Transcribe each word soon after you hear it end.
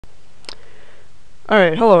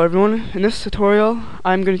Alright, hello everyone. In this tutorial,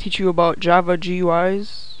 I'm going to teach you about Java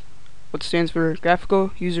GUIs, what stands for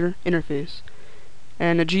Graphical User Interface.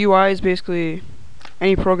 And a GUI is basically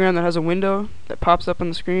any program that has a window that pops up on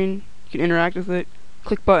the screen. You can interact with it,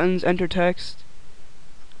 click buttons, enter text,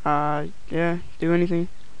 yeah, do anything.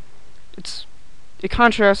 It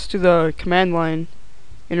contrasts to the command line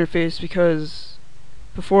interface because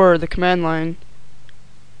before the command line,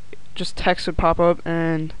 just text would pop up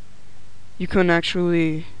and you couldn't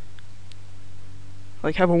actually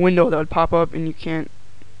have a window that would pop up and you can't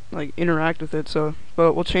interact with it.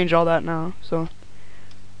 But we'll change all that now. So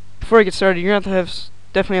before I get started, you're gonna have to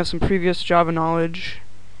definitely have some previous Java knowledge,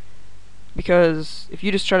 because if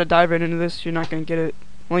you just try to dive right into this, you're not gonna get it.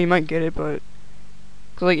 Well, you might get it, but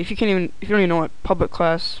if you don't even know what public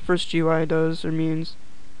class first GUI does or means,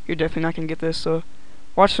 you're definitely not gonna get this. So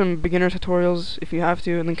watch some beginner tutorials if you have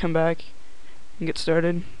to, and then come back and get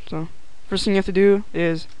started. So first thing you have to do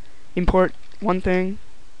is import one thing,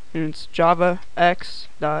 and it's java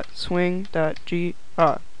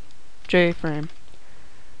x.swing.jframe,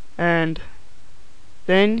 and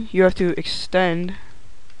then you have to extends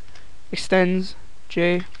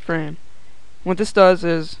jframe. What this does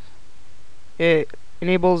is it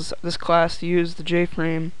enables this class to use the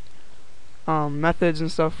jframe methods and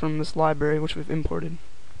stuff from this library which we've imported.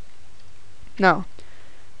 Now,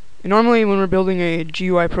 normally when we're building a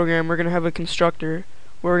GUI program, we're going to have a constructor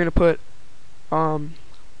where we're going to put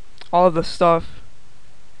all of the stuff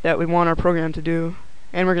that we want our program to do,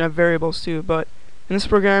 and we're going to have variables too. But in this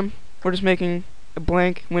program, we're just making a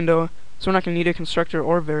blank window, so we're not going to need a constructor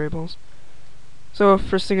or variables. So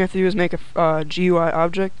first thing you have to do is make a GUI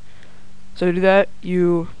object. So to do that,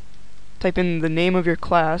 you type in the name of your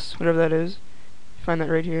class, whatever that is. You find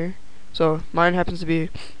that right here. So mine happens to be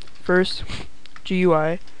first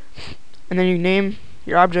GUI, and then you name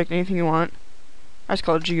your object anything you want. I just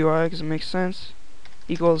call it GUI because it makes sense.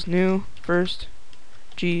 Equals new first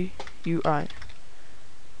GUI.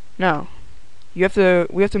 Now, we have to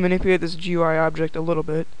manipulate this GUI object a little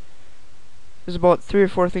bit. There's about 3 or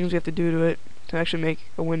 4 things we have to do to it to actually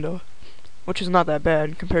make a window, which is not that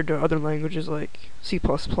bad compared to other languages like C++.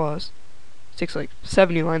 It takes like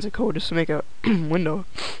 70 lines of code just to make a window.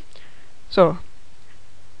 So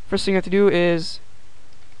first thing you have to do is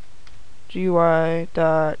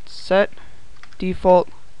GUI.set default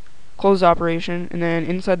close operation, and then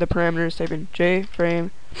inside the parameters type in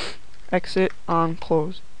jframe exit on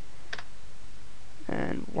close.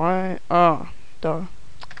 And why? Oh, duh.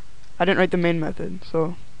 I didn't write the main method,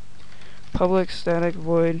 so public static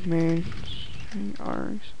void main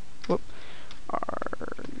args. Whoop.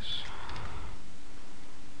 Args.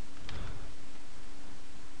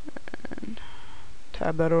 And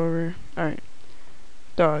tab that over. Alright.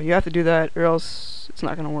 Duh, you have to do that or else it's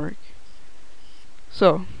not gonna work.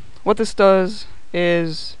 So what this does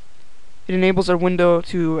is it enables our window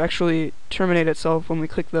to actually terminate itself when we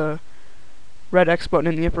click the red X button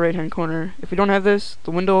in the upper right hand corner. If we don't have this,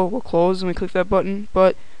 the window will close when we click that button,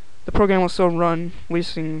 but the program will still run,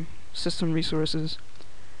 wasting system resources,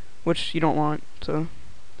 which you don't want. So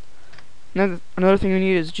another thing we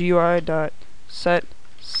need is GUI.set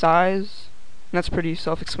size, and that's pretty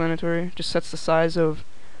self-explanatory. Just sets the size of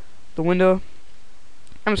the window.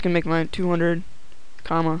 I'm just gonna make mine 200,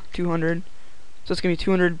 200. So it's gonna be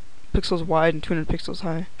 200 pixels wide and 200 pixels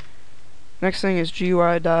high. Next thing is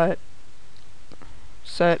GUI.set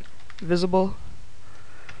visible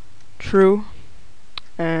true,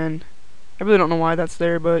 and I really don't know why that's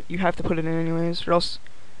there, but you have to put it in anyways, or else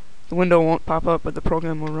the window won't pop up but the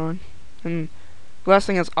program will run. And the last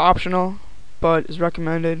thing that's optional but is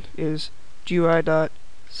recommended is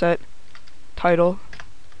GUI.set title,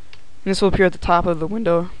 and this will appear at the top of the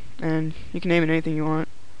window, and you can name it anything you want.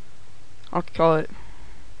 I'll call it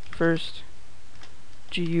first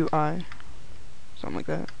GUI, something like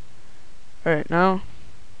that. Alright, now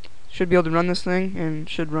should be able to run this thing, and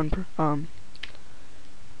should run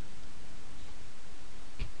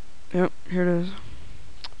yep, here it is.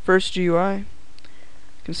 First GUI. You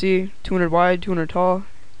can see 200 wide, 200 tall.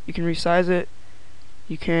 You can resize it,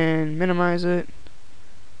 you can minimize it,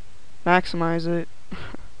 maximize it.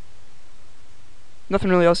 Nothing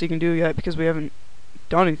really else you can do yet because we haven't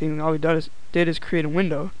done anything. All we did is create a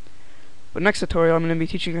window. But next tutorial I'm going to be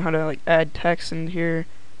teaching you how to add text in here,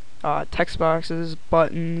 text boxes,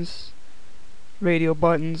 buttons, radio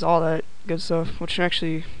buttons, all that good stuff, which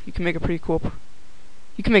actually you can make a pretty cool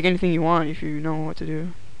you can make anything you want if you know what to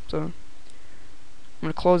do. So I'm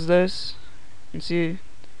going to close this and see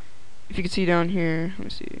if you can see down here. Let me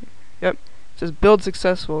see. Yep, it says build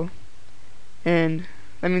successful, and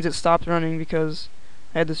that means it stopped running because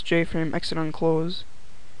I had this JFrame exit on close.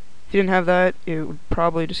 If you didn't have that, it would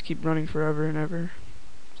probably just keep running forever and ever.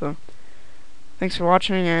 So, thanks for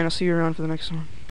watching, and I'll see you around for the next one.